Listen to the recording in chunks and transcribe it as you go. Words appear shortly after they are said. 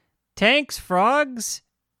Tanks, Frogs,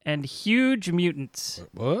 and Huge Mutants.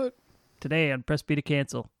 What? Today on Press B to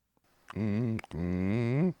Cancel.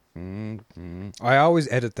 I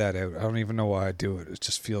always edit that out. I don't even know why I do it. It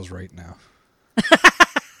just feels right now.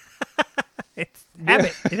 It's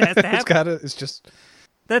habit. It has to happen. It's just...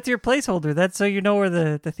 That's your placeholder. That's so you know where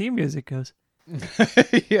the theme music goes.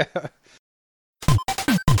 Yeah.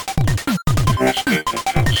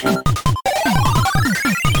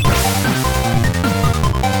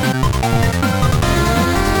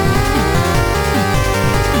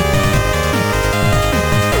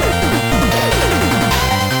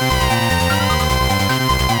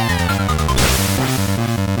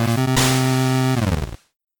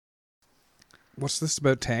 What's this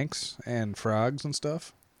about tanks and frogs and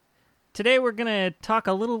stuff? Today we're going to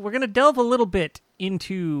delve a little bit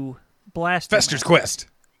into Blaster Fester's Quest.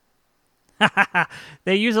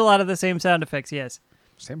 They use a lot of the same sound effects, yes.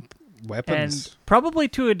 Same weapons. And probably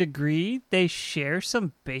to a degree, they share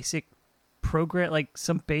some basic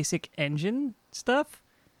some basic engine stuff.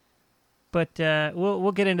 But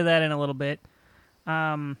we'll get into that in a little bit.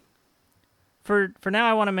 For now,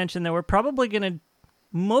 I want to mention that we're probably going to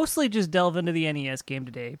mostly just delve into the NES game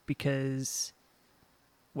today because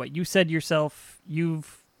what you said yourself,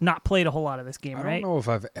 you've not played a whole lot of this game, right? I don't know if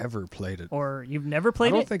I've ever played it. Or you've never played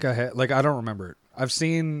it? I don't think I had. I don't remember it. I've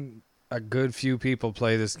seen a good few people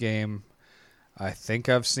play this game. I think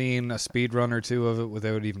I've seen a speed run or two of it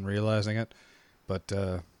without even realizing it. But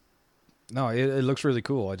no, it looks really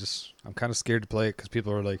cool. I'm kind of scared to play it because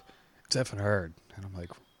people are like, it's effing hard. And I'm like,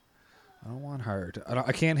 I don't want hard.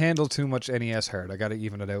 I can't handle too much NES hard. I got to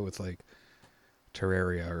even it out with like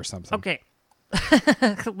Terraria or something. Okay.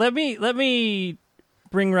 let me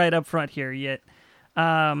bring right up front here yet.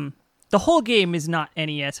 The whole game is not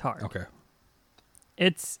NES hard. Okay.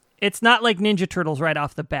 It's not like Ninja Turtles right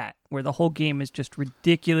off the bat, where the whole game is just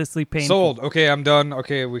ridiculously painful. Sold. Okay, I'm done.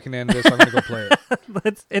 Okay, we can end this. I'm gonna go play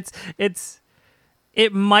it.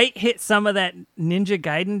 It might hit some of that Ninja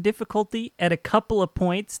Gaiden difficulty at a couple of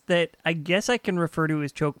points that I guess I can refer to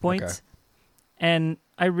as choke points. Okay. And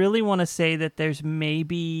I really want to say that there's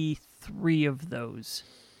maybe 3 of those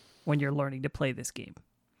when you're learning to play this game.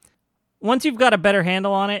 Once you've got a better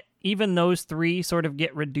handle on it, even those 3 sort of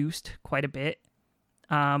get reduced quite a bit.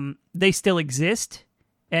 They still exist,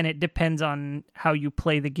 and it depends on how you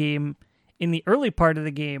play the game in the early part of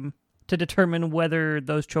the game to determine whether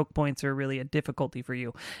those choke points are really a difficulty for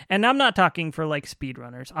you. And I'm not talking for like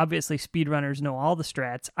speedrunners. Obviously, speedrunners know all the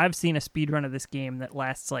strats. I've seen a speedrun of this game that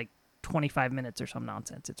lasts like 25 minutes or some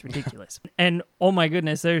nonsense. It's ridiculous. And oh my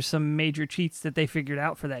goodness, there's some major cheats that they figured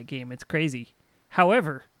out for that game. It's crazy.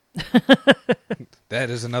 However, that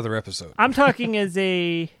is another episode. I'm talking as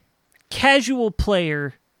a casual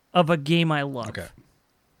player of a game I love. Okay.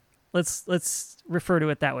 Let's refer to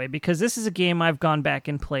it that way, because this is a game I've gone back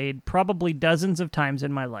and played probably dozens of times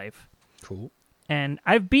in my life. Cool. And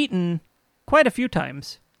I've beaten quite a few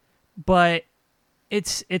times, but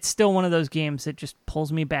it's still one of those games that just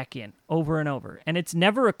pulls me back in over and over. And it's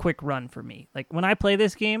never a quick run for me. Like when I play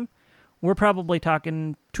this game, we're probably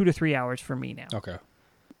talking 2 to 3 hours for me now. Okay.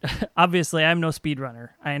 Obviously, I'm no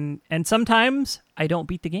speedrunner, and sometimes I don't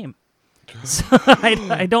beat the game. So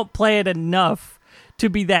I don't play it enough to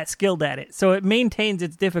be that skilled at it. So it maintains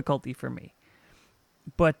its difficulty for me.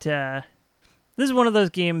 But this is one of those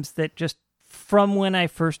games that just from when I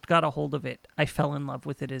first got a hold of it, I fell in love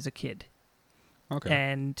with it as a kid. Okay.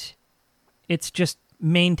 And it's just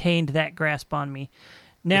maintained that grasp on me.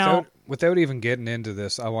 Now, without even getting into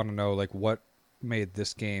this, I want to know like what made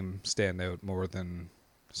this game stand out more than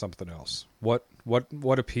something else. What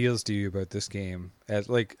appeals to you about this game? As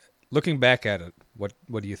like looking back at it, what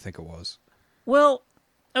do you think it was? Well,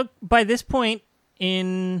 by this point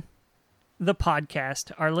in the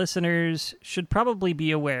podcast, our listeners should probably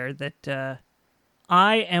be aware that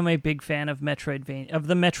I am a big fan of the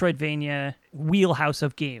Metroidvania wheelhouse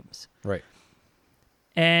of games. Right.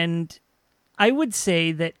 And I would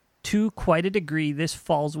say that to quite a degree, this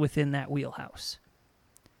falls within that wheelhouse.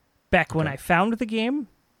 Back when I found the game,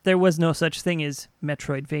 there was no such thing as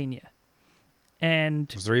Metroidvania. And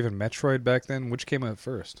was there even Metroid back then? Which came out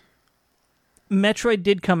first? Metroid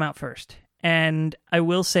did come out first. And I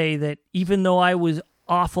will say that even though I was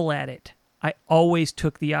awful at it, I always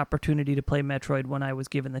took the opportunity to play Metroid when I was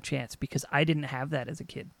given the chance, because I didn't have that as a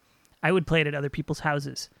kid. I would play it at other people's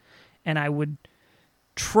houses, and I would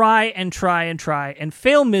try and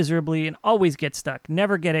fail miserably and always get stuck,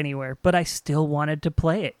 never get anywhere, but I still wanted to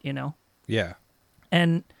play it, you know? Yeah.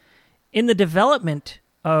 And in the development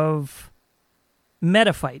of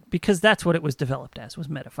Metafight, because that's what it was developed as, was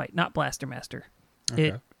Metafight, not Blaster Master. Okay.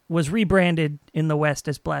 It was rebranded in the West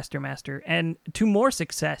as Blaster Master, and to more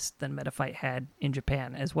success than Metafight had in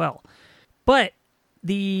Japan as well. But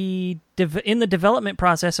in the development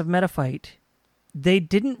process of Metafight, they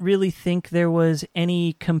didn't really think there was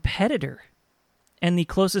any competitor. And the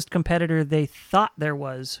closest competitor they thought there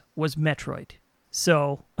was Metroid.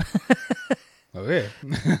 So, Okay.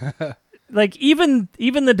 like even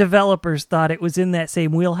the developers thought it was in that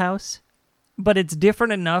same wheelhouse, but it's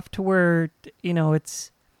different enough to where,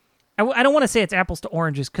 it's I don't want to say it's apples to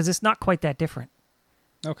oranges because it's not quite that different.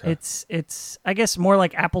 Okay. It's I guess more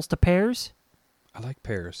like apples to pears. I like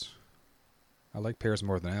pears. I like pears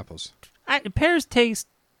more than apples. Pears taste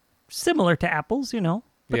similar to apples,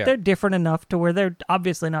 but Yeah. they're different enough to where they're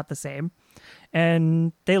obviously not the same.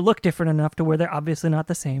 And they look different enough to where they're obviously not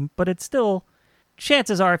the same. But it's still,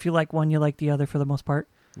 chances are if you like one, you like the other for the most part.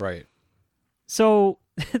 Right. So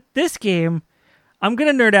this game, I'm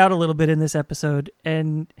going to nerd out a little bit in this episode.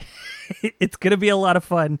 And it's going to be a lot of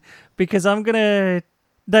fun because I'm going to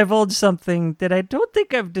divulge something that I don't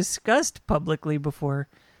think I've discussed publicly before.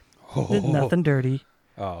 Nothing dirty.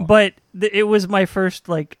 Oh. But it was my first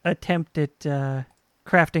attempt at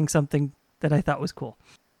crafting something that I thought was cool.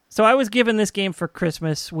 So I was given this game for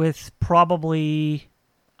Christmas with probably,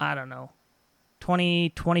 20,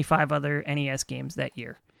 25 other NES games that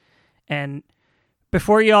year. And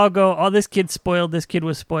before y'all go, oh, this kid's spoiled, this kid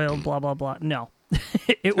was spoiled, blah, blah, blah. No.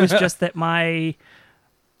 It was just that my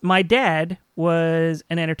dad was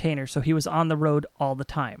an entertainer, so he was on the road all the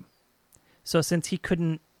time. So since he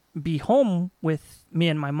couldn't be home with me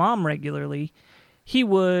and my mom regularly, he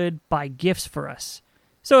would buy gifts for us.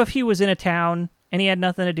 So if he was in a town and he had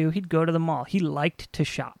nothing to do, he'd go to the mall. He liked to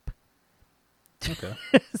shop. Okay.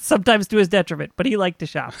 Sometimes to his detriment, but he liked to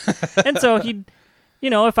shop. And so he'd,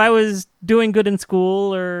 if I was doing good in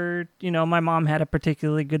school or, my mom had a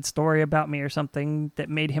particularly good story about me or something that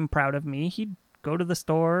made him proud of me, he'd go to the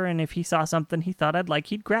store, and if he saw something he thought I'd like,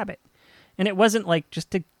 he'd grab it. And it wasn't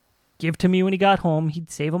just to give to me when he got home.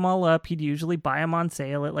 He'd save them all up. He'd usually buy them on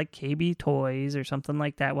sale at KB Toys or something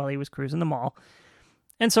like that while he was cruising the mall.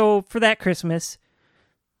 And so for that Christmas,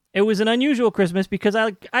 it was an unusual Christmas because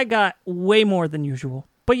I got way more than usual.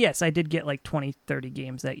 But yes, I did get 20, 30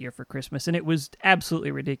 games that year for Christmas, and it was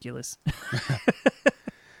absolutely ridiculous.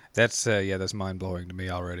 That's mind-blowing to me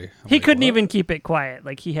already. He couldn't even keep it quiet.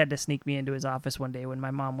 He had to sneak me into his office one day when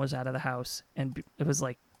my mom was out of the house, and it was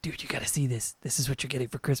like, dude, you got to see this. This is what you're getting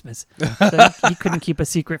for Christmas. So he couldn't keep a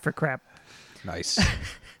secret for crap. Nice.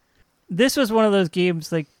 This was one of those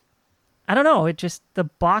games, I don't know, the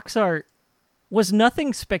box art was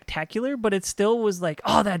nothing spectacular, but it still was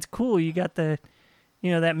oh, that's cool. You got the,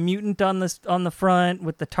 that mutant on the front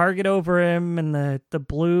with the target over him and the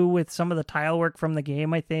blue with some of the tile work from the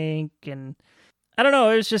game, I think. And I don't know,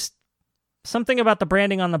 it was just something about the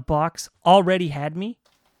branding on the box already had me.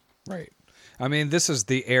 Right. I mean, this is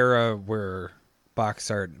the era where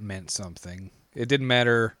box art meant something. It didn't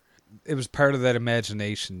matter. It was part of that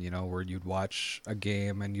imagination, where you'd watch a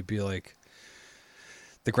game and you'd be like,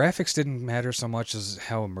 the graphics didn't matter so much as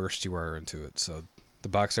how immersed you were into it. So the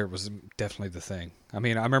box art was definitely the thing. I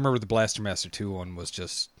mean, I remember the Blaster Master 2 one was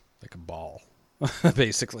just like a ball,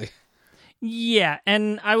 basically. Yeah,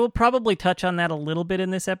 and I will probably touch on that a little bit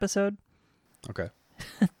in this episode. Okay.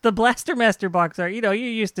 The Blaster Master box art, you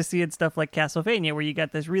used to see in stuff like Castlevania where you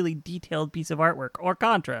got this really detailed piece of artwork, or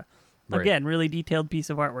Contra. Right. Again, really detailed piece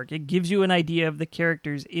of artwork. It gives you an idea of the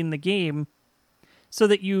characters in the game so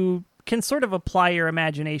that you can sort of apply your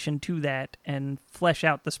imagination to that and flesh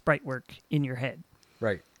out the sprite work in your head.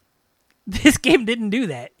 Right. This game didn't do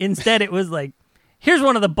that. Instead, it was here's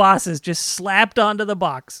one of the bosses just slapped onto the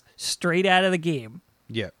box straight out of the game.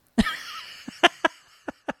 Yeah.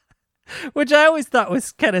 Which I always thought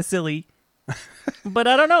was kind of silly. But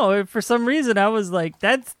I don't know. For some reason, I was like,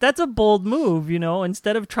 that's a bold move,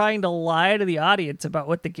 Instead of trying to lie to the audience about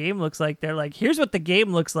what the game looks like, they're like, here's what the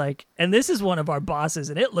game looks like, and this is one of our bosses,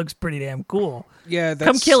 and it looks pretty damn cool. Yeah,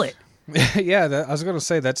 come kill it. Yeah, I was going to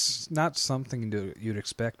say, that's not something you'd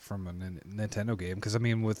expect from a Nintendo game. Because, I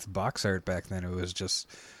mean, with box art back then, it was just,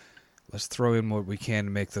 let's throw in what we can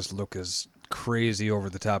to make this look as crazy over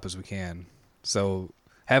the top as we can. So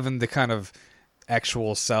having the kind of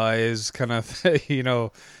actual size kind of,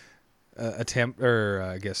 attempt, or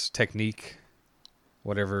I guess technique,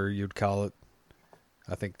 whatever you'd call it,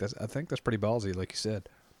 I think that's pretty ballsy, like you said.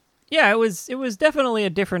 Yeah, it was definitely a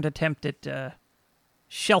different attempt at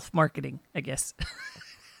shelf marketing, I guess.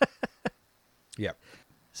 Yep.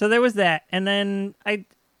 So there was that, and then I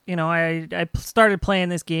started playing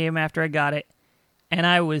this game after I got it, and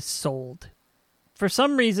I was sold. For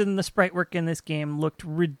some reason, the sprite work in this game looked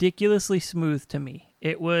ridiculously smooth to me,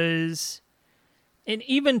 It was, and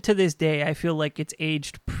even to this day, I feel like it's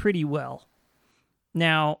aged pretty well.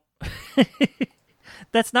 Now,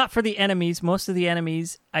 that's not for the enemies. Most of the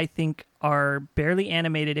enemies, I think, are barely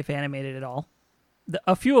animated, if animated at all.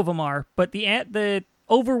 A few of them are, but the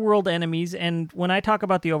overworld enemies, and when I talk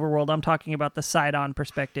about the overworld, I'm talking about the side-on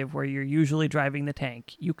perspective where you're usually driving the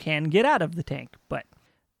tank. You can get out of the tank, but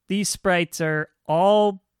these sprites are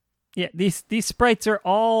all, these sprites are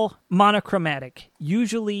all monochromatic,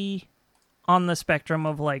 usually on the spectrum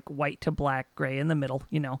of like white to black, gray in the middle,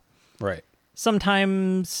 you know. Right.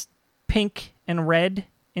 Sometimes pink and red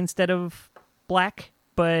instead of black,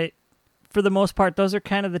 but for the most part, those are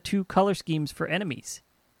kind of the two color schemes for enemies.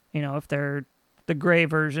 You know, if they're the gray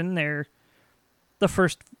version, they're the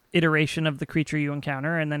first iteration of the creature you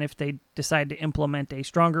encounter, and then if they decide to implement a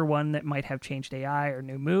stronger one that might have changed AI or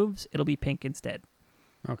new moves, it'll be pink instead.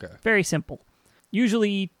 Okay. Very simple.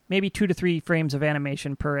 Usually maybe 2 to 3 frames of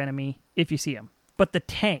animation per enemy if you see them. But the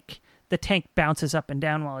tank bounces up and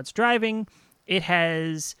down while it's driving. It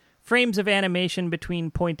has frames of animation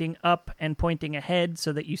between pointing up and pointing ahead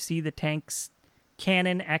so that you see the tank's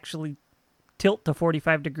cannon actually tilt to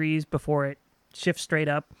 45 degrees before it shifts straight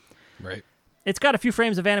up. Right. It's got a few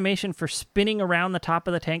frames of animation for spinning around the top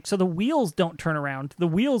of the tank, so the wheels don't turn around. The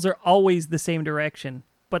wheels are always the same direction,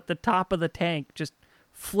 but the top of the tank just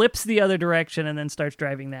flips the other direction and then starts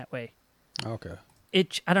driving that way. Okay.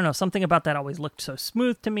 I don't know, something about that always looked so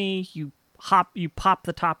smooth to me. You pop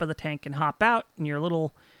the top of the tank and hop out, and you're a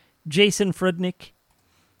little Jason Frudnik.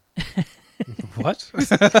 What?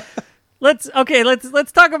 Let's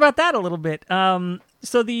talk about that a little bit.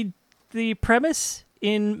 So the premise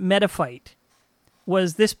in Metafight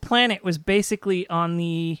was this planet was basically on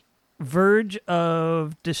the verge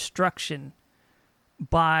of destruction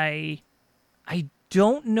by, I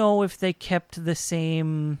don't know if they kept the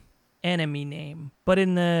same enemy name, but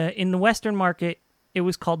in the Western market, it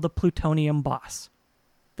was called the Plutonium Boss.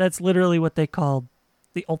 That's literally what they called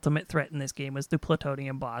the ultimate threat in this game, was the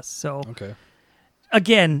Plutonium Boss. So, okay.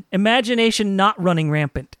 Again, imagination not running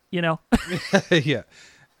rampant, you know? Yeah.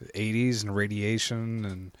 80s and radiation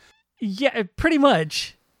and... Yeah, pretty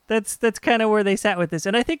much. That's kind of where they sat with this.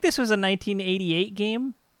 And I think this was a 1988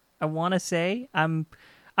 game, I want to say. I'm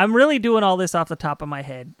really doing all this off the top of my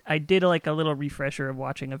head. I did like a little refresher of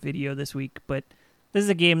watching a video this week, but this is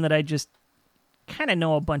a game that I just kind of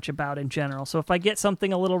know a bunch about in general. So if I get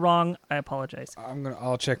something a little wrong, I apologize.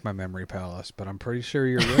 I'll check my memory palace, but I'm pretty sure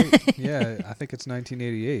you're right. Yeah, I think it's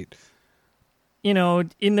 1988. You know,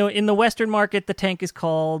 in the Western market, the tank is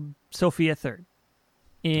called Sophia Third.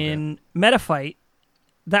 In Metafight,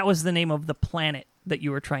 that was the name of the planet that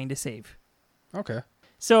you were trying to save. Okay.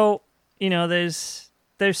 So, you know, there's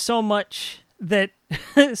so much that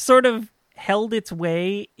sort of held its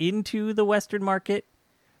way into the Western market,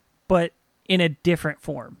 but in a different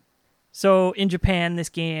form. So in Japan, this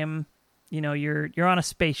game, you know, you're on a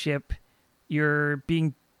spaceship, you're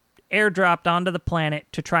being airdropped onto the planet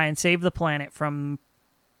to try and save the planet from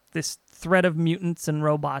this threat of mutants and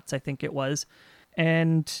robots, I think it was.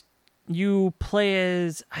 And you play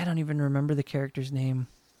as, I don't even remember the character's name,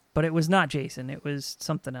 but it was not Jason, it was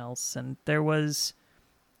something else. And there was,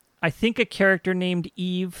 I think, a character named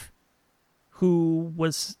Eve who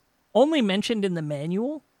was only mentioned in the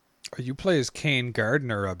manual. You play as Kane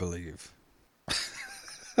Gardner, I believe.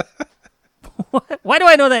 Why do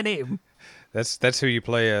I know that name? That's who you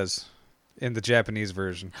play as in the Japanese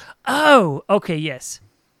version. Oh, okay, yes.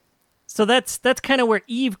 So that's kind of where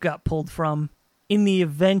Eve got pulled from in the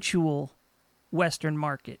eventual Western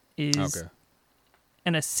market, is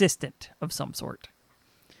an assistant of some sort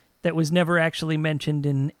that was never actually mentioned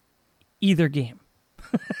in either game.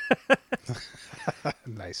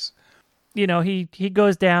 Nice. You know, he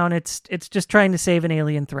goes down. It's just trying to save an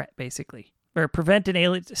alien threat, basically, or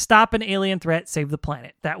stop an alien threat, save the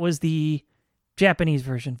planet. That was the Japanese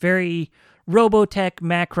version. Very Robotech,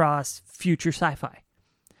 Macross, future sci-fi.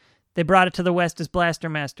 They brought it to the West as Blaster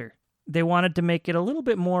Master. They wanted to make it a little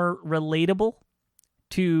bit more relatable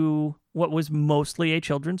to what was mostly a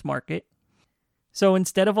children's market. So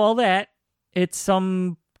instead of all that, it's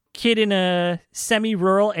some kid in a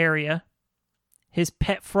semi-rural area. His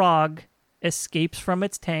pet frog escapes from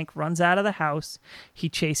its tank, runs out of the house. He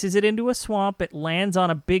chases it into a swamp. It lands on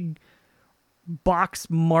a big box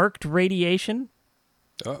marked radiation.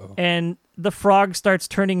 Uh-oh. And the frog starts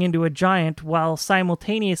turning into a giant while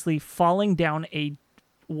simultaneously falling down a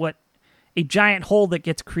giant hole that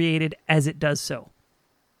gets created as it does so.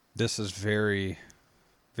 This is very,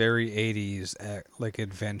 very 80s, like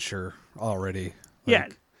adventure already. Yeah.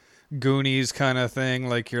 Goonies kind of thing.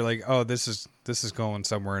 Like you're like, oh, this is going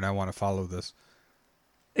somewhere and I want to follow this.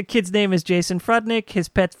 The kid's name is Jason Frudnick. His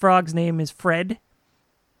pet frog's name is Fred.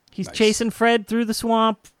 He's Nice. chasing Fred through the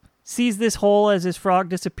swamp, sees this hole as his frog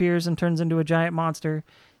disappears and turns into a giant monster.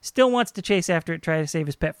 Still wants to chase after it, try to save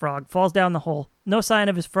his pet frog. Falls down the hole. No sign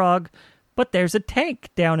of his frog, but there's a tank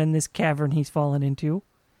down in this cavern he's fallen into.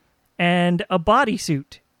 And a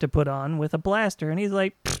bodysuit to put on with a blaster. And he's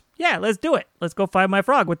like, yeah, let's do it. Let's go find my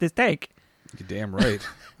frog with this tank. You're damn right.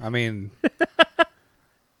 I mean,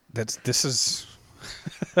 this is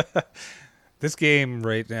this game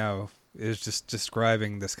right now is just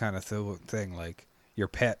describing this kind of thing. Like your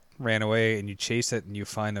pet ran away and you chase it and you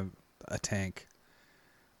find a tank.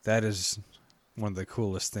 That is one of the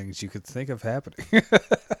coolest things you could think of happening.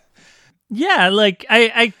 Yeah, like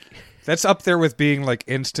I That's up there with being like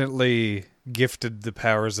instantly gifted the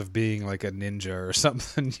powers of being like a ninja or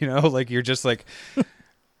something, you know? Like you're just like,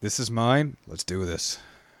 this is mine. Let's do this.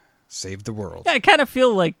 Save the world. I kind of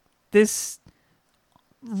feel like this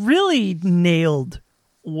really nailed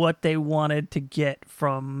what they wanted to get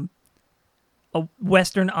from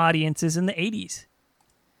Western audiences in the 80s.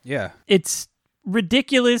 Yeah. It's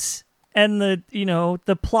ridiculous, and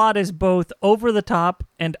the plot is both over the top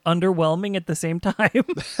and underwhelming at the same time.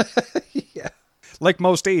 Yeah. Like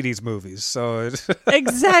most 80s movies. So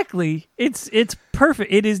Exactly. It's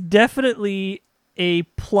perfect. It is definitely a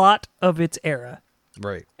plot of its era,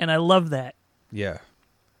 right. and I love that. Yeah.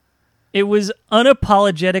 It was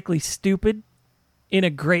unapologetically stupid in a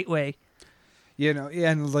great way. You know,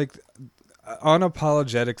 yeah, and like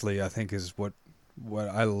unapologetically I think is what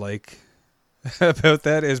I like about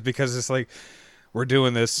that, is because it's like we're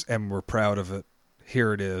doing this and we're proud of it.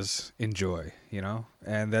 Here it is. Enjoy, you know?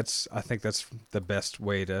 And I think that's the best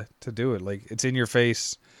way to do it. Like it's in your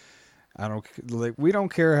face. We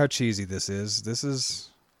don't care how cheesy this is. This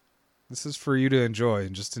is for you to enjoy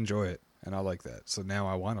and just enjoy it. And I like that. So now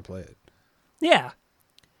I want to play it. Yeah.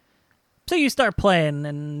 So you start playing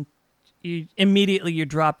and you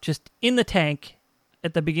drop just in the tank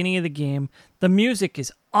at the beginning of the game. The music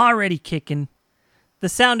is already kicking. The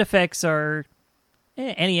sound effects are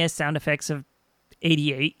NES sound effects of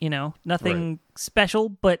 88, nothing Right. special,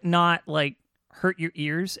 but not like hurt your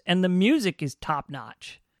ears. And the music is top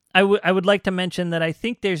notch. I would like to mention that I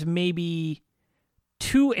think there's maybe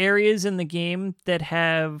 2 areas in the game that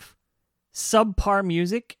have subpar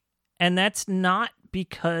music, and that's not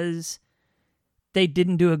because they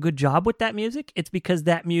didn't do a good job with that music. It's because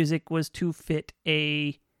that music was to fit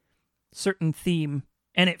a certain theme,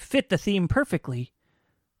 and it fit the theme perfectly.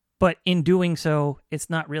 But in doing so, it's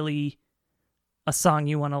not really a song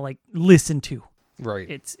you want to like listen to. Right.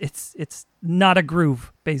 It's not a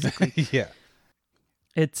groove, basically. Yeah.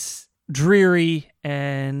 It's dreary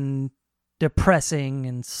and depressing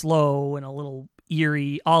and slow and a little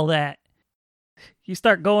eerie, all that. You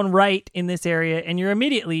start going right in this area and you're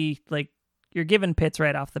immediately like, you're given pits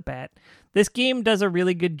right off the bat. This game does a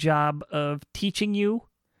really good job of teaching you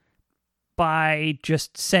by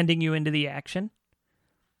just sending you into the action.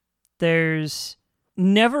 There's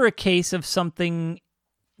never a case of something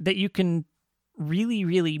that you can really,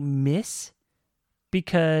 really miss,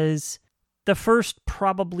 because the first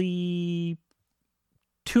probably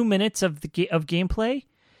 2 minutes of gameplay,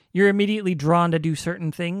 you're immediately drawn to do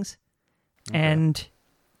certain things and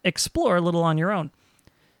explore a little on your own.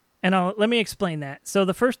 And let me explain that. So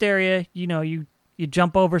the first area, you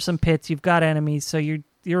jump over some pits, you've got enemies, so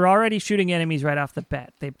you're already shooting enemies right off the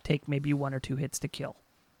bat. They take maybe 1 or 2 hits to kill.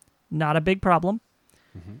 Not a big problem.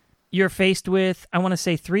 Mm-hmm. You're faced with, I want to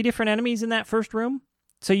say, 3 different enemies in that first room.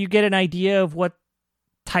 So you get an idea of what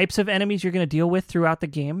types of enemies you're going to deal with throughout the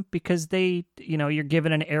game, because you're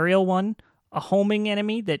given an aerial one, a homing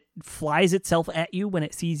enemy that flies itself at you when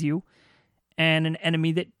it sees you, and an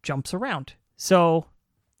enemy that jumps around. So,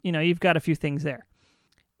 you've got a few things there.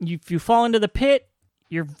 If you fall into the pit,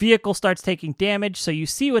 your vehicle starts taking damage, so you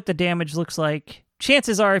see what the damage looks like.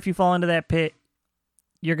 Chances are, if you fall into that pit,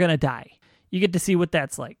 you're going to die. You get to see what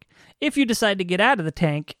that's like. If you decide to get out of the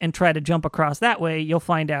tank and try to jump across that way, you'll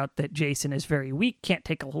find out that Jason is very weak, can't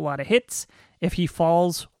take a whole lot of hits. If he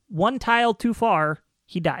falls 1 tile too far,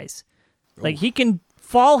 he dies. Oof. Like, he can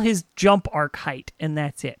fall his jump arc height, and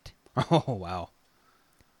that's it. Oh, wow.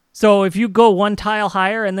 So if you go 1 tile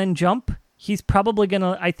higher and then jump, he's probably going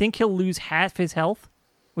to, I think he'll lose half his health,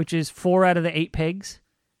 which is 4 out of the 8 pegs.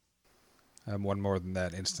 And 1 more than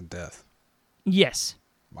that, instant death. Yes.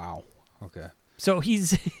 Wow. Okay. So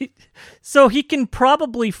he can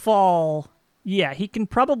probably fall. Yeah, he can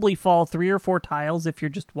probably fall 3 or 4 tiles if you're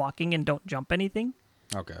just walking and don't jump anything.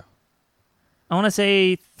 Okay. I want to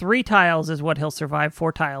say 3 tiles is what he'll survive.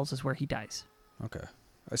 4 tiles is where he dies. Okay.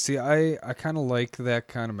 See, I kind of like that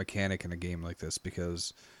kind of mechanic in a game like this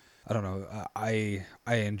because I don't know. I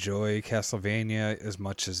enjoy Castlevania as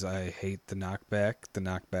much as I hate the knockback. The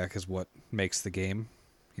knockback is what makes the game,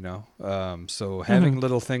 you know. So having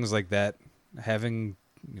little things like that, having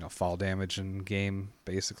fall damage in game,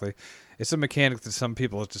 basically, it's a mechanic that some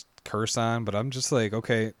people just curse on, but I'm just like,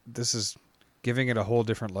 okay, this is giving it a whole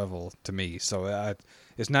different level to me. So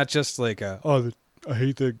it's not just like I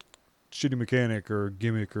hate the shitty mechanic or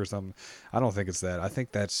gimmick or something. I don't think it's that. I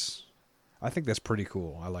think that's pretty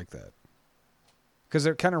cool. I like that. Because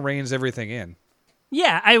it kind of reins everything in.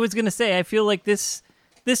 Yeah, I was going to say, I feel like this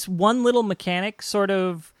one little mechanic sort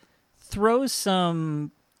of throws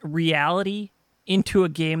some reality into a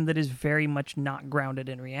game that is very much not grounded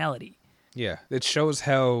in reality. Yeah, it shows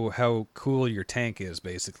how cool your tank is,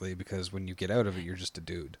 basically, because when you get out of it, you're just a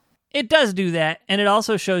dude. It does do that, and it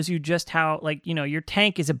also shows you just how, your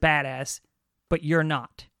tank is a badass, but you're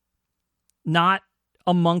not. Not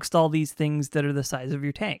amongst all these things that are the size of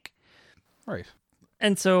your tank. Right.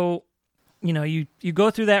 And so, you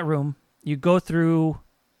go through that room, you go through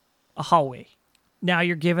a hallway. Now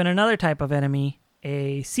you're given another type of enemy,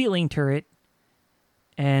 a ceiling turret,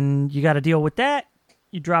 and you got to deal with that.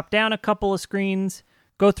 You drop down a couple of screens,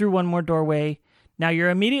 go through one more doorway. Now you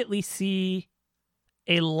immediately see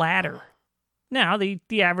a ladder. Now,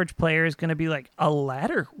 the average player is going to be like, a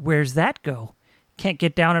ladder? Where's that go? Can't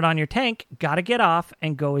get down it on your tank, gotta get off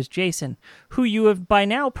and go as Jason, who you have by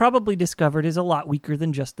now probably discovered is a lot weaker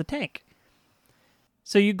than just the tank.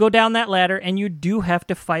 So you go down that ladder and you do have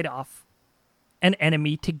to fight off an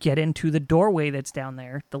enemy to get into the doorway that's down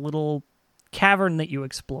there, the little cavern that you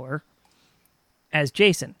explore as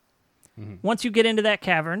Jason. Mm-hmm. Once you get into that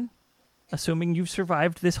cavern, assuming you've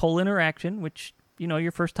survived this whole interaction, which,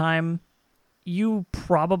 your first time you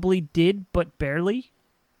probably did, but barely.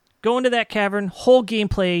 Go into that cavern, whole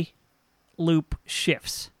gameplay loop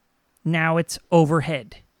shifts. Now it's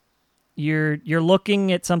overhead. You're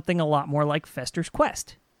looking at something a lot more like Fester's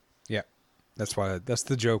Quest. Yeah, that's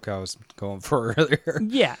the joke I was going for earlier.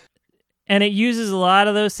 Yeah, and it uses a lot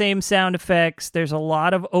of those same sound effects. There's a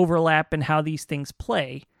lot of overlap in how these things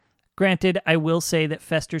play. Granted, I will say that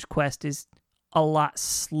Fester's Quest is a lot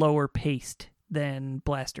slower paced than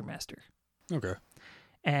Blaster Master. Okay.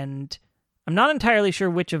 And I'm not entirely sure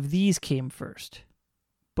which of these came first,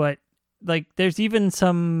 but there's even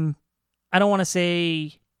some, I don't want to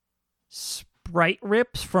say sprite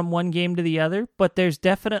rips from one game to the other, but there's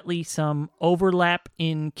definitely some overlap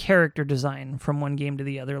in character design from one game to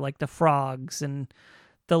the other, like the frogs and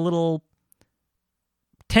the little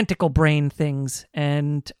tentacle brain things.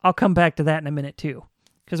 And I'll come back to that in a minute too,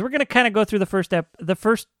 because we're going to kind of go through the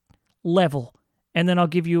first level, and then I'll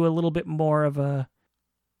give you a little bit more of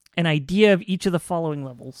an idea of each of the following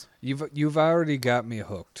levels. You've already got me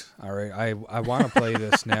hooked. All right, I want to play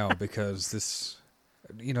this now because this,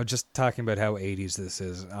 just talking about how 80s this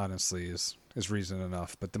is, honestly, is reason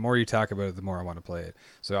enough. But the more you talk about it, the more I want to play it.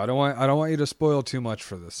 So I don't want you to spoil too much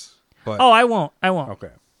for this. But I won't.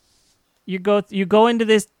 Okay. You go into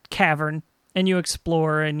this cavern and you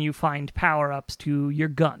explore and you find power-ups to your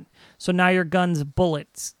gun. So now your gun's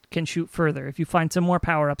bullets can shoot further. If you find some more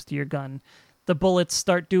power-ups to your gun, the bullets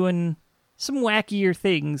start doing some wackier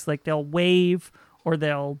things, like they'll wave or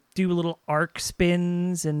they'll do little arc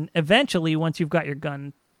spins, and eventually, once you've got your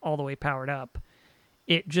gun all the way powered up,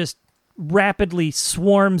 it just rapidly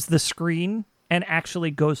swarms the screen and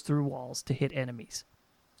actually goes through walls to hit enemies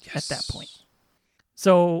at that point.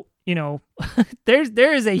 So,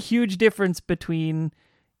 there is a huge difference between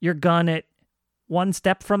your gun at one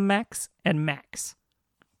step from max and max.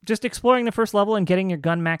 Just exploring the first level and getting your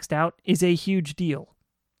gun maxed out is a huge deal.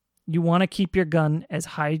 You want to keep your gun as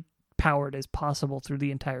high powered as possible through the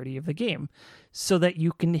entirety of the game so that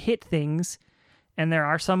you can hit things, and there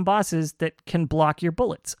are some bosses that can block your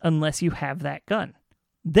bullets unless you have that gun.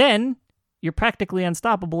 Then you're practically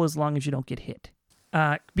unstoppable as long as you don't get hit.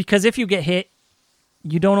 Because if you get hit,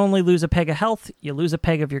 you don't only lose a peg of health, you lose a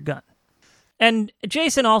peg of your gun. And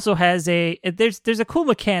Jason also has there's a cool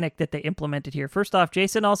mechanic that they implemented here. First off,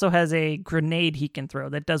 Jason also has a grenade he can throw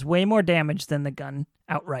that does way more damage than the gun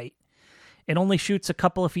outright. It only shoots a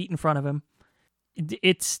couple of feet in front of him.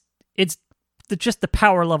 It's just the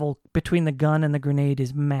power level between the gun and the grenade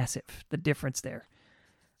is massive, the difference there.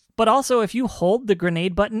 But also, if you hold the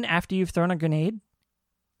grenade button after you've thrown a grenade,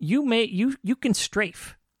 you can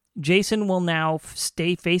strafe. Jason will now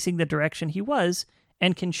stay facing the direction he was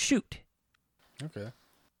and can shoot. Okay.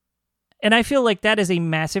 And I feel like that is a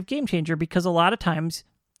massive game changer because a lot of times,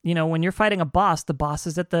 when you're fighting a boss, the boss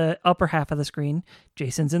is at the upper half of the screen,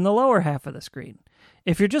 Jason's in the lower half of the screen.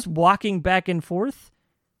 If you're just walking back and forth,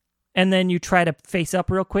 and then you try to face up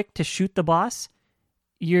real quick to shoot the boss,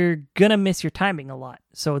 you're going to miss your timing a lot.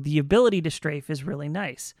 So the ability to strafe is really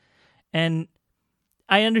nice. And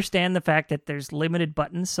I understand the fact that there's limited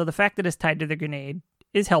buttons, so the fact that it's tied to the grenade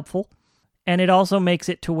is helpful. And it also makes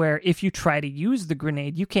it to where if you try to use the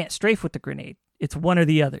grenade, you can't strafe with the grenade. It's one or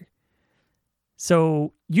the other.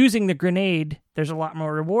 So using the grenade, there's a lot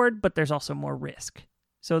more reward, but there's also more risk.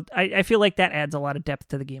 So I feel like that adds a lot of depth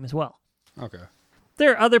to the game as well. Okay.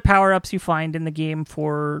 There are other power-ups you find in the game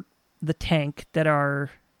for the tank that are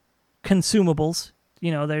consumables.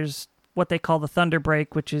 You know, there's what they call the Thunder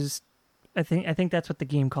Break, which is, I think that's what the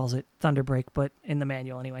game calls it, Thunder Break, but in the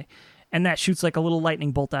manual anyway. And that shoots like a little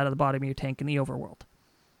lightning bolt out of the bottom of your tank in the overworld.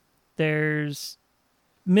 There's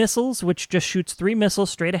missiles, which just shoots 3 missiles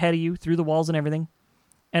straight ahead of you through the walls and everything.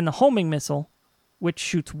 And the homing missile, which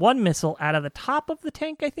shoots 1 missile out of the top of the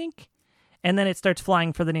tank, I think. And then it starts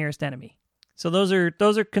flying for the nearest enemy. So those are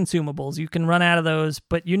consumables. You can run out of those,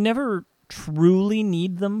 but you never truly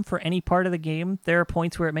need them for any part of the game. There are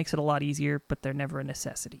points where it makes it a lot easier, but they're never a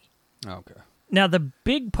necessity. Okay. Now, the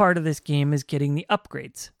big part of this game is getting the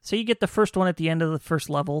upgrades. So you get the first one at the end of the first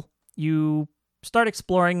level. You start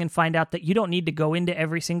exploring and find out that you don't need to go into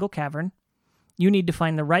every single cavern. You need to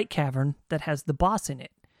find the right cavern that has the boss in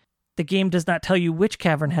it. The game does not tell you which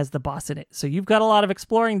cavern has the boss in it. So you've got a lot of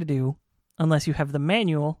exploring to do unless you have the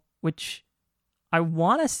manual, which I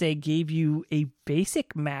want to say gave you a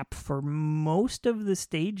basic map for most of the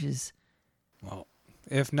stages. Well,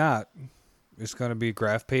 if not, it's going to be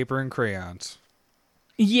graph paper and crayons.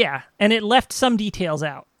 Yeah, and it left some details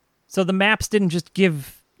out. So the maps didn't just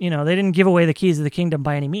give, they didn't give away the keys of the kingdom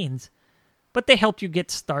by any means, but they helped you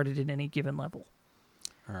get started in any given level.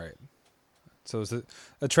 All right. So it's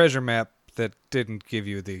a treasure map that didn't give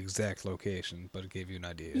you the exact location, but it gave you an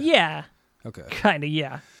idea. Yeah. Okay. Kind of,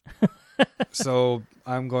 yeah. So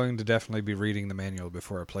I'm going to definitely be reading the manual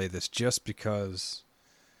before I play this, just because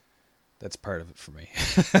that's part of it for me.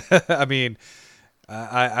 I mean,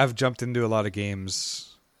 I've jumped into a lot of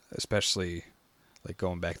games, especially like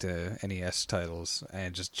going back to NES titles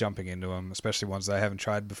and just jumping into them, especially ones that I haven't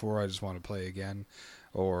tried before. I just want to play again,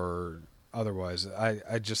 or otherwise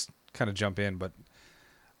I just kind of jump in. But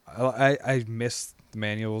I miss the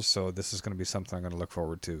manuals, so this is going to be something I'm going to look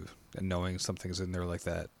forward to, and knowing something's in there like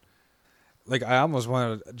that. Like, I almost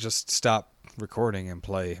want to just stop recording and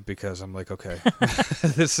play, because I'm like, okay,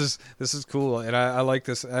 this is cool, and I like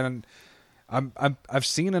this, and I've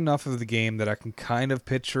seen enough of the game that I can kind of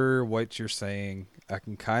picture what you're saying. I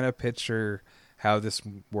can kind of picture how this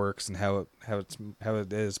works and how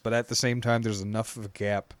it is, but at the same time, there's enough of a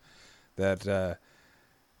gap that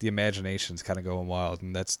the imagination's kind of going wild,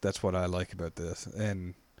 and that's what I like about this.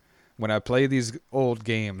 And when I play these old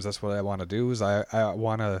games, that's what I want to do. Is I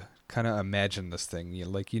want to kind of imagine this thing.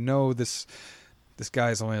 This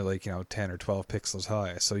guy's only like 10 or 12 pixels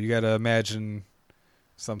high, so you got to imagine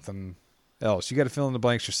something else. You got to fill in the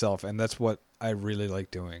blanks yourself, and that's what I really like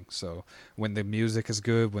doing. So when the music is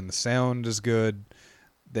good, when the sound is good,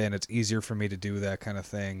 then it's easier for me to do that kind of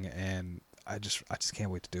thing, and I just can't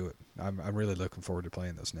wait to do it. I'm really looking forward to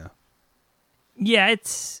playing this now. Yeah,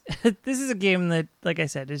 this is a game that, like I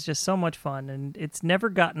said, is just so much fun, and it's never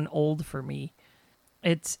gotten old for me.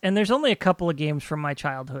 And there's only a couple of games from my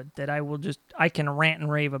childhood that I can rant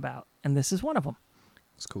and rave about, and this is one of them.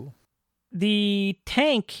 It's cool. The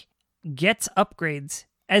tank gets upgrades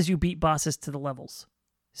as you beat bosses to the levels.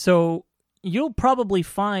 So you'll probably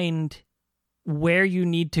find where you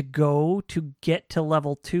need to go to get to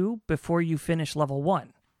level 2 before you finish level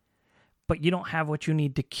 1. But you don't have what you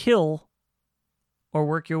need to kill or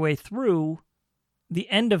work your way through the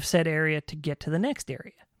end of said area to get to the next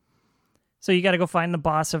area. So you got to go find the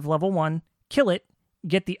boss of level 1, kill it,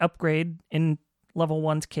 get the upgrade. In level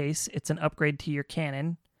 1's case, it's an upgrade to your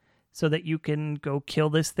cannon so that you can go kill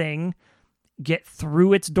this thing, get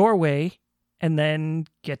through its doorway, and then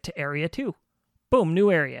get to area 2. Boom, new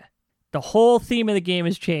area. The whole theme of the game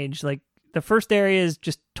has changed. Like, the first area is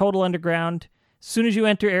just total underground. As soon as you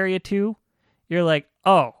enter area 2, you're like,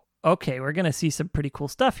 oh, okay, we're going to see some pretty cool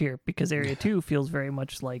stuff here, because area 2 feels very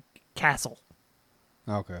much like castle.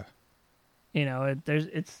 Okay.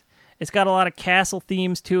 It's got a lot of castle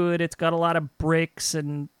themes to it. It's got a lot of bricks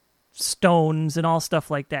and stones and all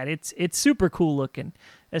stuff like that. It's super cool looking,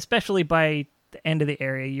 especially by the end of the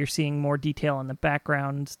area. You're seeing more detail in the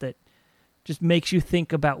backgrounds that just makes you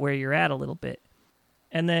think about where you're at a little bit.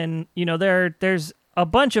 And then, there's a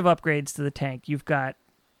bunch of upgrades to the tank. You've got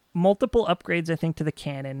multiple upgrades, I think, to the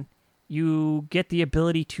cannon. You get the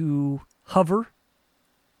ability to hover.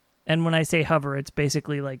 And when I say hover, it's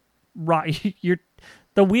basically like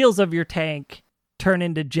the wheels of your tank turn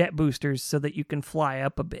into jet boosters so that you can fly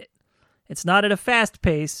up a bit. It's not at a fast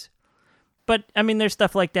pace, but, I mean, there's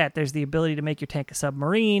stuff like that. There's the ability to make your tank a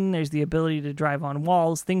submarine. There's the ability to drive on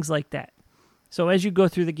walls, things like that. So as you go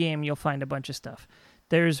through the game, you'll find a bunch of stuff.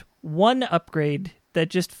 There's one upgrade that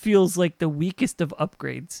just feels like the weakest of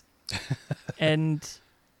upgrades. And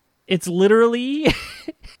it's literally...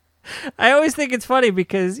 I always think it's funny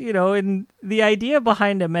because, in the idea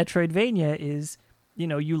behind a Metroidvania is,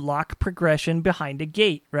 you lock progression behind a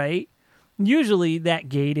gate, right? Usually that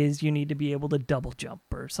gate is you need to be able to double jump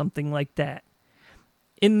or something like that.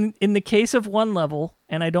 In the case of one level,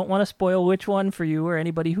 and I don't want to spoil which one for you or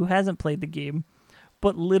anybody who hasn't played the game,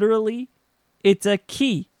 but literally it's a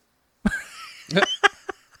key.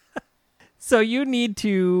 So you need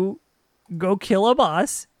to go kill a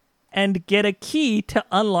boss and get a key to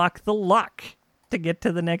unlock the lock to get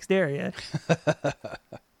to the next area.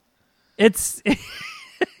 It's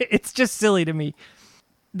just silly to me.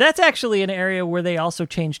 That's actually an area where they also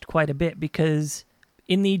changed quite a bit because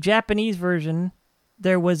in the Japanese version,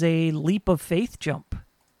 there was a leap of faith jump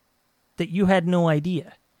that you had no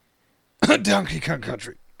idea. Donkey Kong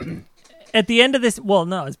Country. At the end of this, well,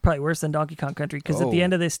 no, it's probably worse than Donkey Kong Country because at the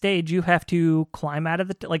end of this stage, you have to climb out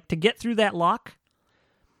of to get through that lock.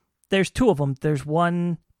 There's two of them. There's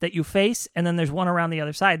one that you face, and then there's one around the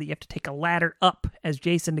other side that you have to take a ladder up as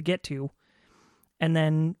Jason to get to, and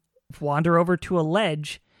then wander over to a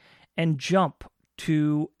ledge and jump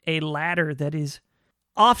to a ladder that is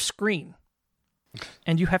off screen.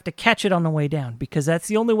 And you have to catch it on the way down because that's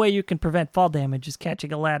the only way you can prevent fall damage is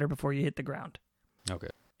catching a ladder before you hit the ground. Okay.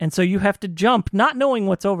 And so you have to jump, not knowing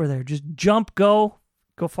what's over there. Just jump, go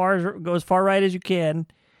as far right as you can,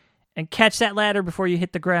 and catch that ladder before you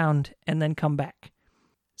hit the ground, and then come back.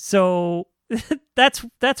 So that's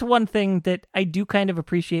one thing that I do kind of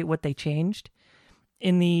appreciate what they changed.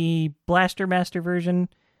 In the Blaster Master version,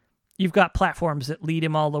 you've got platforms that lead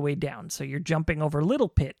him all the way down. So you're jumping over little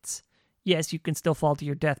pits. Yes, you can still fall to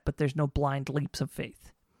your death, but there's no blind leaps of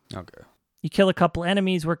faith. Okay. You kill a couple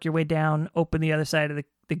enemies, work your way down, open the other side of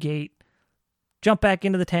the gate, jump back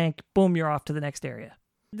into the tank, boom, you're off to the next area.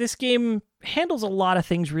 This game handles a lot of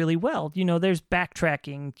things really well. There's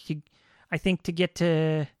backtracking. I think to get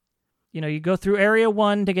to, you go through Area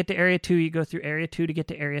 1 to get to Area 2, you go through Area 2 to get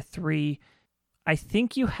to Area 3. I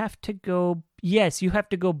think you have to go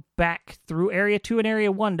back through Area 2 and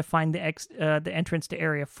Area 1 to find the entrance to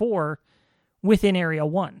Area 4 within Area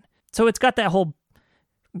 1. So it's got that whole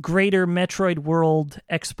greater Metroid world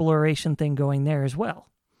exploration thing going there as well.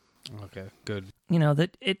 Okay, good.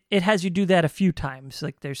 That it has you do that a few times.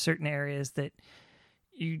 Like there's certain areas that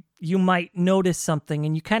you might notice something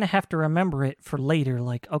and you kind of have to remember it for later.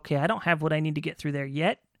 Like, okay, I don't have what I need to get through there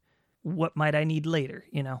yet. What might I need later,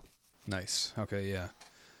 Nice. Okay, yeah.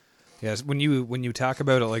 Yes, when you talk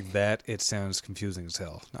about it like that, it sounds confusing as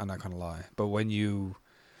hell. I'm not going to lie. But when you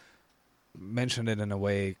mention it in a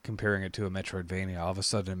way, comparing it to a Metroidvania, all of a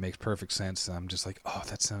sudden it makes perfect sense. And I'm just like, oh,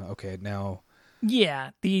 that's okay, now... Yeah,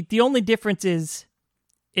 the only difference is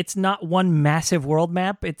it's not one massive world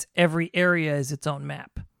map. It's every area is its own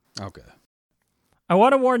map. Okay. I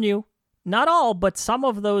want to warn you, not all, but some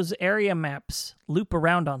of those area maps loop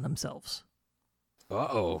around on themselves.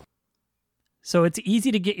 Uh-oh. So it's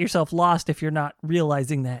easy to get yourself lost if you're not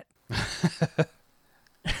realizing that.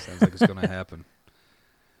 Sounds like it's going to happen.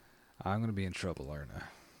 I'm going to be in trouble, aren't I?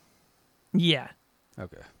 Yeah.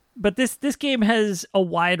 Okay. But this game has a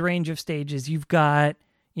wide range of stages. You've got,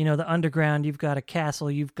 the underground, you've got a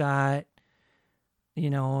castle, you've got,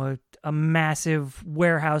 a massive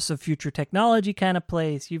warehouse of future technology kind of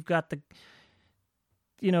place. You've got the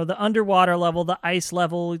underwater level, the ice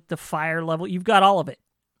level, the fire level. You've got all of it.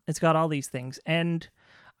 It's got all these things. And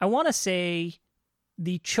I want to say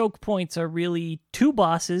the choke points are really two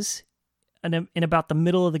bosses in about the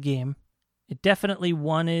middle of the game. Definitely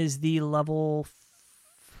one is the level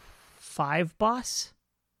 5 boss.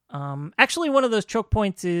 Actually, one of those choke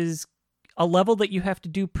points is a level that you have to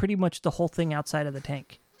do pretty much the whole thing outside of the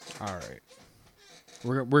tank. All right,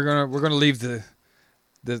 we're gonna leave the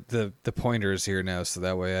pointers here now, so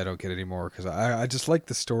that way I don't get any more because I just like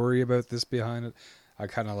the story about this behind it. I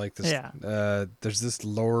kind of like this. Yeah. There's this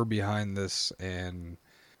lore behind this, and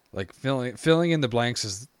like filling in the blanks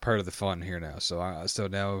is part of the fun here now. So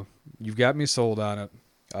now you've got me sold on it.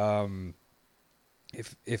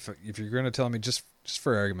 If you're going to tell me just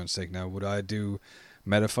for argument's sake now, would I do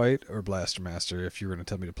Metafight or Blaster Master if you were going to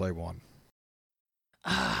tell me to play one?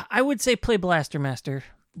 I would say play Blaster Master.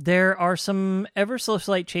 There are some ever so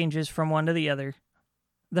slight changes from one to the other.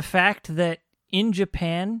 The fact that in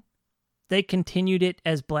Japan they continued it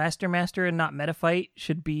as Blaster Master and not Metafight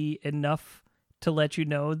should be enough to let you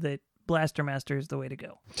know that Blaster Master is the way to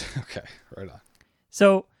go. Okay, right on.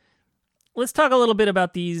 So let's talk a little bit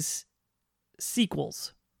about these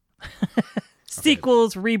sequels.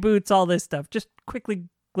 Sequels, reboots, all this stuff. Just quickly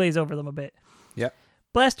glaze over them a bit. Yep.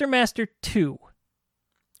 Blaster Master 2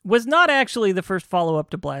 was not actually the first follow-up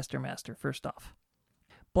to Blaster Master, first off.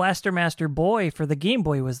 Blaster Master Boy for the Game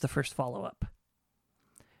Boy was the first follow-up.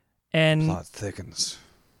 And Plot thickens.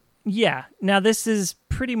 yeah, now this is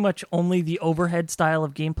pretty much only the overhead style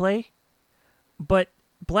of gameplay, but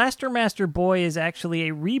Blaster Master Boy is actually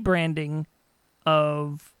a rebranding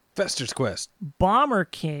of Fester's Quest. Bomber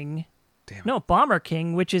King. Damn. No, Bomber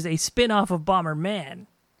King, which is a spin-off of Bomberman.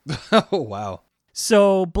 Oh, wow.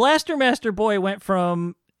 So Blaster Master Boy went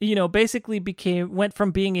from, went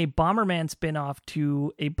from being a Bomberman spin-off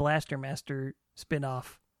to a Blaster Master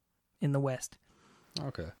spin-off in the West.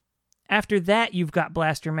 Okay. After that, you've got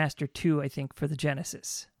Blaster Master 2, I think, for the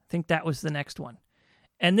Genesis. I think that was the next one.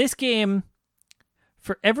 And this game,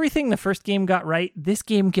 for everything the first game got right, this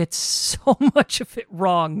game gets so much of it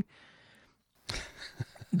wrong.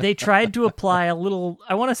 They tried to apply a little,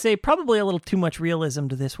 I want to say probably a little too much realism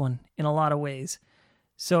to this one in a lot of ways.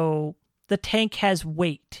 So the tank has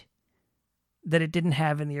weight that it didn't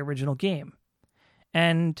have in the original game.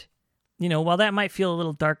 And, while that might feel a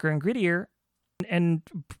little darker and grittier and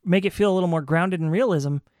make it feel a little more grounded in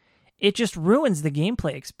realism, it just ruins the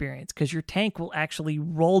gameplay experience because your tank will actually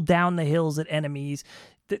roll down the hills at enemies.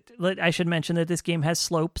 I should mention that this game has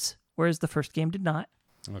slopes, whereas the first game did not.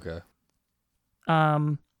 Okay.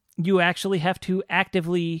 You actually have to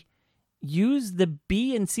actively use the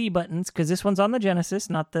B and C buttons, because this one's on the Genesis,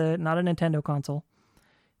 not a Nintendo console,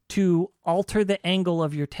 to alter the angle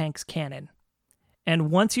of your tank's cannon.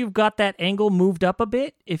 And once you've got that angle moved up a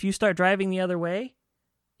bit, if you start driving the other way,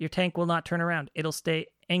 your tank will not turn around. It'll stay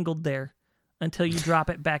angled there until you drop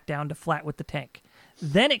it back down to flat with the tank.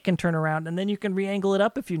 Then it can turn around, and then you can re-angle it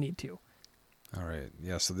up if you need to. All right.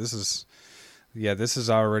 Yeah, so this is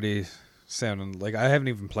already sounding like I haven't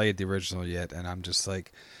even played the original yet, and I'm just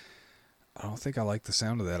like, I don't think I like the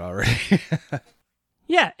sound of that already.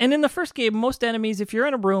 Yeah, and in the first game, most enemies, if you're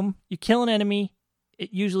in a room, you kill an enemy,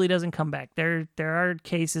 it usually doesn't come back. There are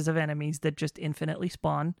cases of enemies that just infinitely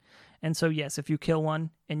spawn. And so, yes, if you kill one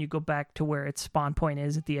and you go back to where its spawn point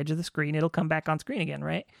is at the edge of the screen, it'll come back on screen again,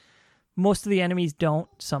 right? Most of the enemies don't,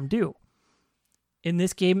 some do. In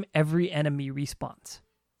this game, every enemy respawns.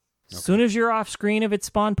 Okay. As soon as you're off screen of its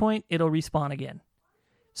spawn point, it'll respawn again.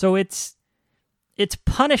 So it's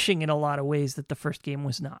punishing in a lot of ways that the first game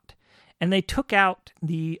was not. And they took out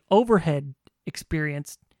the overhead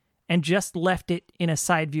experience and just left it in a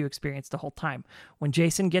side view experience the whole time. When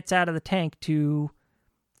Jason gets out of the tank to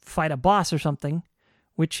fight a boss or something,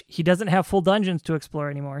 which he doesn't have full dungeons to explore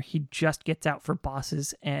anymore, he just gets out for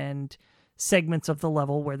bosses and segments of the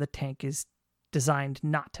level where the tank is designed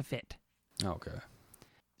not to fit. Okay.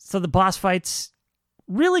 So the boss fights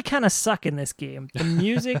really kind of suck in this game. The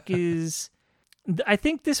music is... I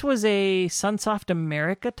think this was a Sunsoft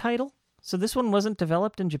America title, so this one wasn't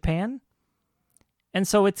developed in Japan. And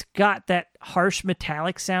so it's got that harsh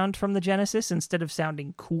metallic sound from the Genesis instead of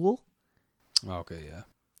sounding cool. Okay, yeah.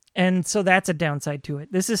 And so that's a downside to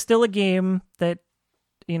it. This is still a game that,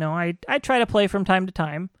 I try to play from time to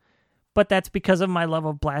time, but that's because of my love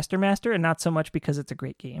of Blaster Master and not so much because it's a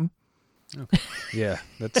great game. Okay. Yeah,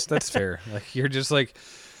 that's fair. Like, you're just like,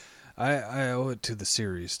 I owe it to the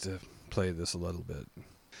series to play this a little bit.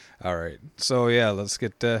 All right. So, yeah, let's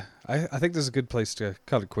get... I think this is a good place to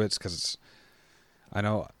cut it quits because I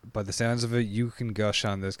know by the sounds of it, you can gush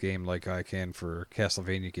on this game like I can for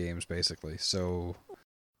Castlevania games, basically. So...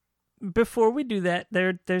 Before we do that,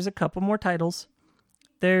 there's a couple more titles.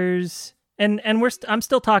 There's... And I'm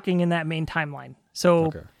still talking in that main timeline. So...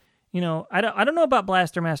 Okay. I don't know about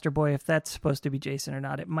Blaster Master Boy, if that's supposed to be Jason or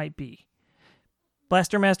not. It might be.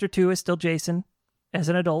 Blaster Master 2 is still Jason as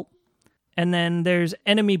an adult. And then there's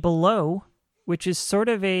Enemy Below, which is sort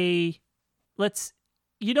of a...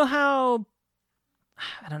 how...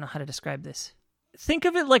 I don't know how to describe this. Think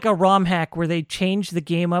of it like a ROM hack where they changed the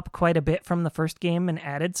game up quite a bit from the first game and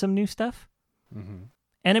added some new stuff. Mm-hmm.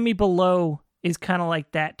 Enemy Below is kind of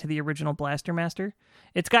like that to the original Blaster Master.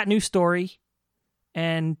 It's got new story.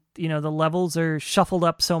 And, the levels are shuffled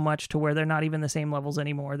up so much to where they're not even the same levels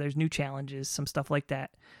anymore. There's new challenges, some stuff like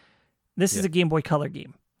that. This is a Game Boy Color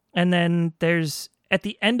game. And then there's, at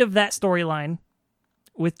the end of that storyline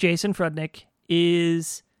with Jason Frudnick,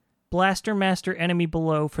 is Blaster Master Enemy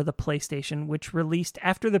Below for the PlayStation, which released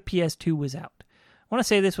after the PS2 was out. I want to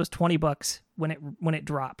say this was $20 when it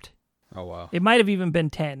dropped. Oh, wow. It might have even been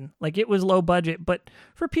 10. Like, it was low budget, but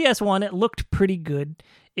for PS1, it looked pretty good.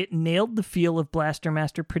 It nailed the feel of Blaster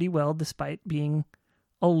Master pretty well, despite being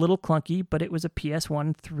a little clunky, but it was a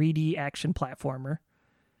PS1 3D action platformer.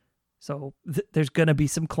 So there's going to be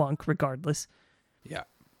some clunk regardless. Yeah.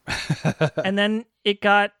 And then it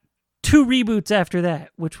got 2 reboots after that,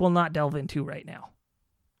 which we'll not delve into right now.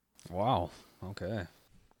 Wow. Okay.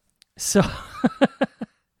 So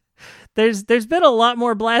there's been a lot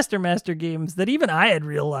more Blaster Master games that even I had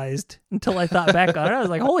realized until I thought back on it. I was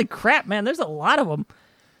like, holy crap, man, there's a lot of them.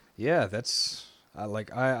 Yeah,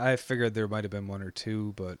 I figured there might have been 1 or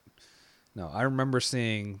 2, but no, I remember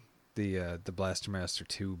seeing the Blaster Master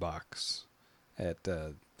 2 box at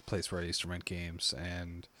the place where I used to rent games,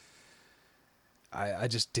 and I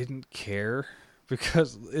just didn't care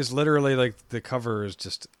because it's literally like the cover is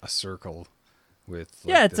just a circle with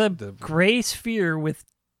it's a gray sphere with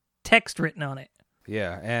text written on it.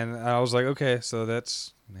 Yeah, and I was like, okay, so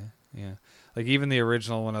that's yeah. Like even the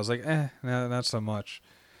original one, I was like, no, not so much.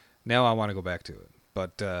 Now I want to go back to it,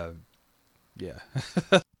 but yeah.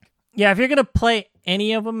 Yeah, if you're gonna play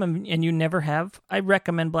any of them and you never have, I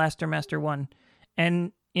recommend Blaster Master 1.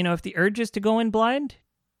 And if the urge is to go in blind,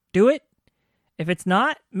 do it. If it's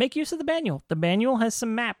not, make use of the manual. The manual has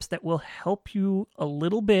some maps that will help you a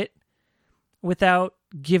little bit without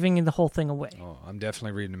giving the whole thing away. Oh, I'm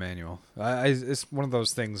definitely reading the manual. It's one of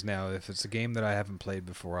those things now. If it's a game that I haven't played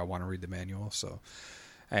before, I want to read the manual. So,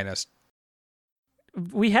 and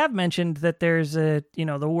we have mentioned that there's the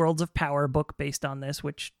Worlds of Power book based on this,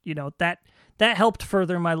 which that helped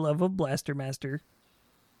further my love of Blaster Master.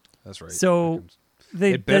 That's right. So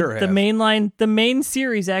the main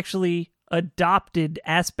series actually adopted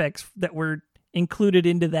aspects that were included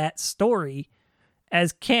into that story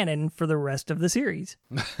as canon for the rest of the series.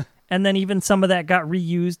 And then even some of that got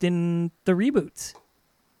reused in the reboots.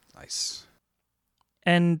 Nice.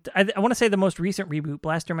 And I want to say the most recent reboot,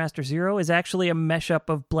 Blaster Master Zero, is actually a mesh-up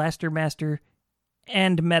of Blaster Master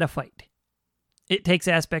and Metafight. It takes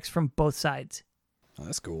aspects from both sides. Oh,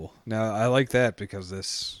 that's cool. Now, I like that because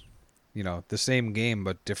this, the same game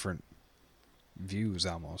but different views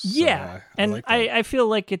almost. Yeah, so I like that. I feel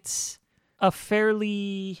like it's a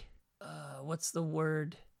fairly... what's the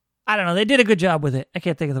word? I don't know. They did a good job with it. I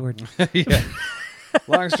can't think of the word. Yeah.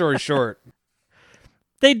 Long story short.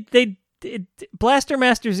 Blaster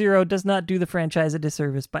Master Zero does not do the franchise a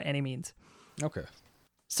disservice by any means. Okay.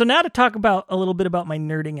 So now to talk about a little bit about my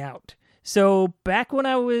nerding out. So back when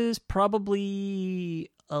I was probably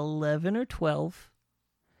 11 or 12,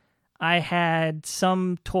 I had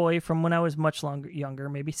some toy from when I was much younger,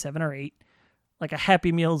 maybe 7 or 8, like a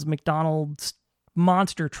Happy Meals McDonald's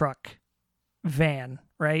monster truck van,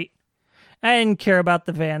 right? I didn't care about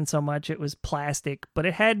the van so much. It was plastic, but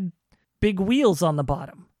it had big wheels on the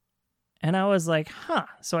bottom. And I was like,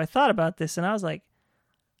 So I thought about this, and I was like,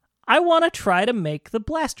 I want to try to make the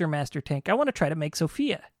Blaster Master tank. I want to try to make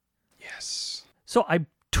Sophia. Yes. So I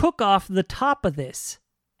took off the top of this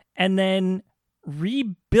and then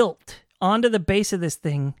rebuilt onto the base of this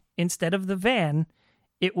thing instead of the van.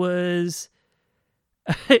 It was...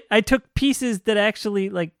 I took pieces that actually,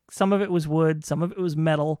 like, some of it was wood, some of it was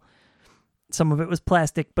metal, some of it was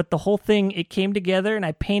plastic, but the whole thing, it came together, and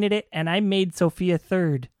I painted it, and I made Sophia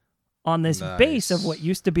Third on this base of what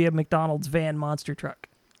used to be a McDonald's van monster truck.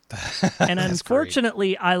 And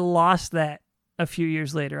unfortunately, I lost that a few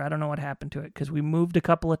years later. I don't know what happened to it, because we moved a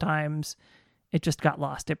couple of times. It just got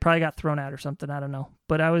lost. It probably got thrown out or something. I don't know.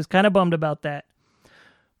 But I was kind of bummed about that.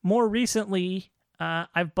 More recently...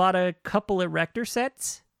 I've bought a couple Erector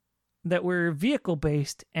sets that were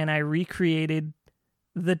vehicle-based, and I recreated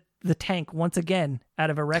the tank once again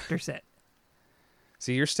out of Erector set.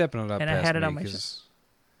 See, you're stepping it up and past I had it me on my because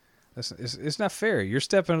it's not fair. You're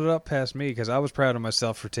stepping it up past me because I was proud of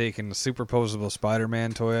myself for taking the superposable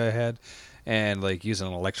Spider-Man toy I had and like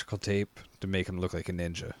using electrical tape to make him look like a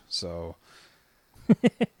ninja. So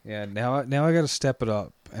yeah, now I got to step it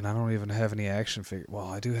up, and I don't even have any action figure. Well,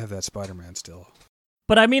 I do have that Spider-Man still.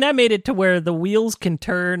 But I mean, I made it to where the wheels can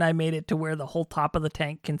turn. I made it to where the whole top of the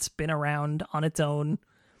tank can spin around on its own.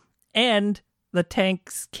 And the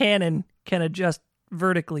tank's cannon can adjust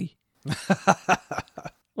vertically.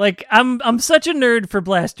 Like, I'm such a nerd for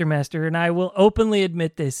Blaster Master, and I will openly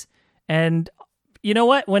admit this. And you know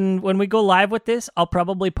what? When we go live with this, I'll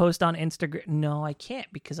probably post on Instagram. No, I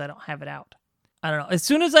can't because I don't have it out. I don't know. As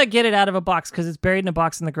soon as I get it out of a box, because it's buried in a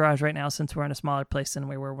box in the garage right now since we're in a smaller place than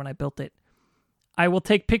we were when I built it, I will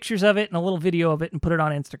take pictures of it and a little video of it and put it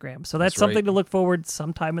on Instagram. So that's something to look forward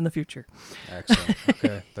sometime in the future. Excellent.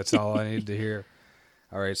 Okay. That's all I need to hear.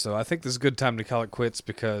 All right. So I think this is a good time to call it quits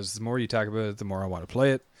because the more you talk about it, the more I want to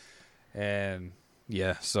play it. And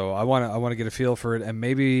yeah, so I want to get a feel for it, and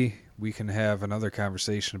maybe we can have another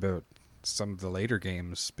conversation about some of the later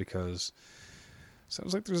games, because it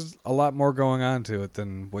sounds like there's a lot more going on to it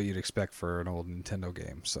than what you'd expect for an old Nintendo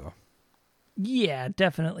game. So Yeah,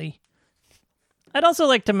 definitely. I'd also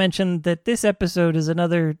like to mention that this episode is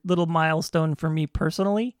another little milestone for me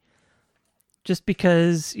personally. Just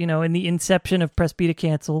because, in the inception of Press B to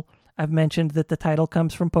Cancel, I've mentioned that the title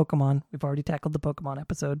comes from Pokemon. We've already tackled the Pokemon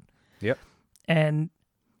episode. Yep. And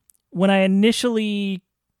when I initially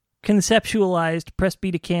conceptualized Press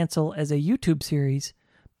B to Cancel as a YouTube series,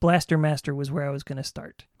 Blaster Master was where I was going to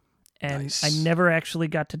start. And Nice. I never actually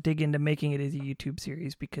got to dig into making it as a YouTube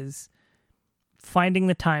series because finding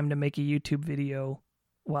the time to make a YouTube video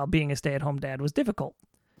while being a stay-at-home dad was difficult.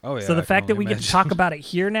 Oh yeah. So the I fact can that we only get to imagine. talk about it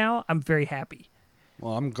here now, I'm very happy.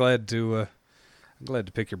 Well, I'm glad to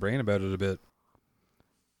pick your brain about it a bit.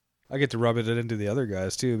 I get to rub it into the other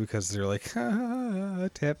guys too, because they're like,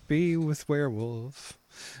 tap B with werewolf.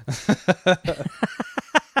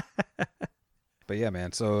 But yeah,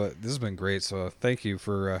 man. So this has been great. So thank you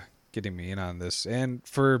for getting me in on this and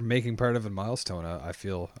for making part of a milestone. I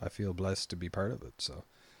feel blessed to be part of it. So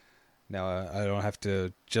now I don't have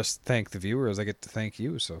to just thank the viewers. I get to thank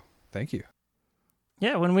you. So thank you.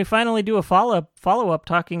 Yeah, when we finally do a follow-up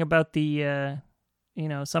talking about the,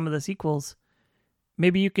 some of the sequels,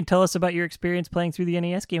 maybe you can tell us about your experience playing through the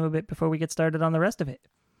NES game a bit before we get started on the rest of it.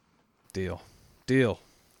 Deal.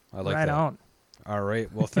 I like right that. on. All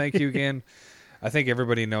right. Well, thank you again. I think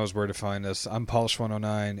everybody knows where to find us. I'm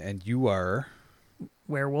Polish109, and you are...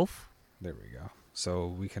 Werewolf. There we go. So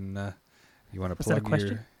we can... you want to Was that a plug question?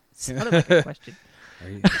 your... Sounded like a question.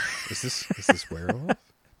 Is this werewolf?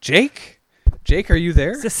 Jake? Jake, are you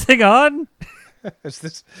there? Is this thing on? Is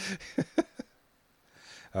this...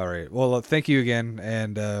 All right. Well, thank you again.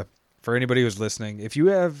 And for anybody who's listening, if you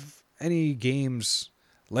have any games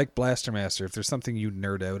like Blaster Master, if there's something you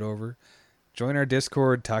nerd out over, join our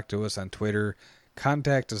Discord, talk to us on Twitter,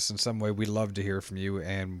 contact us in some way. We'd love to hear from you,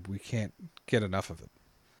 and we can't get enough of it.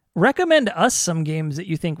 Recommend us some games that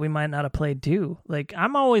you think we might not have played too. Like,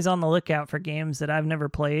 I'm always on the lookout for games that I've never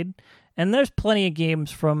played, and there's plenty of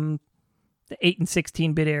games from the 8 and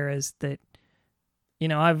 16-bit eras that,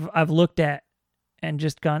 I've looked at and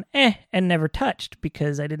just gone, and never touched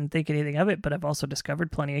because I didn't think anything of it, but I've also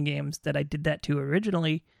discovered plenty of games that I did that to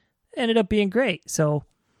originally, ended up being great. So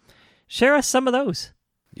share us some of those.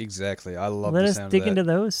 Exactly. I love Let the us sound dig of that. into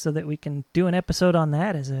those so that we can do an episode on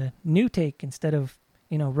that as a new take instead of,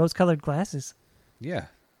 rose-colored glasses. Yeah.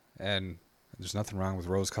 And there's nothing wrong with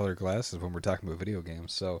rose-colored glasses when we're talking about video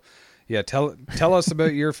games. So, yeah, tell us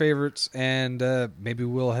about your favorites, and maybe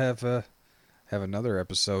we'll have another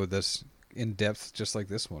episode that's in depth just like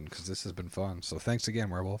this one, because this has been fun. So thanks again,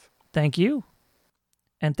 Werewolf. Thank you.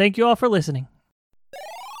 And thank you all for listening.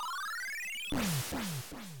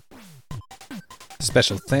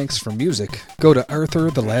 Special thanks for music. Go to Arthur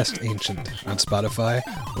the Last Ancient on Spotify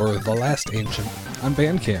or The Last Ancient on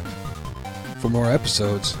Bandcamp. For more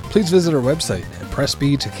episodes, please visit our website at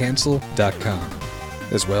pressbtocancel.com.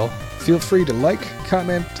 As well, feel free to like,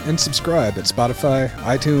 comment, and subscribe at Spotify,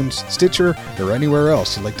 iTunes, Stitcher, or anywhere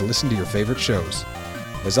else you'd like to listen to your favorite shows.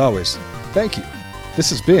 As always, thank you.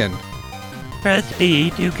 This has been Press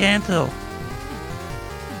B to cancel.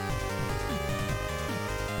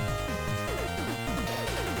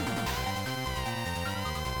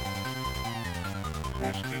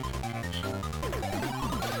 Press B to cancel.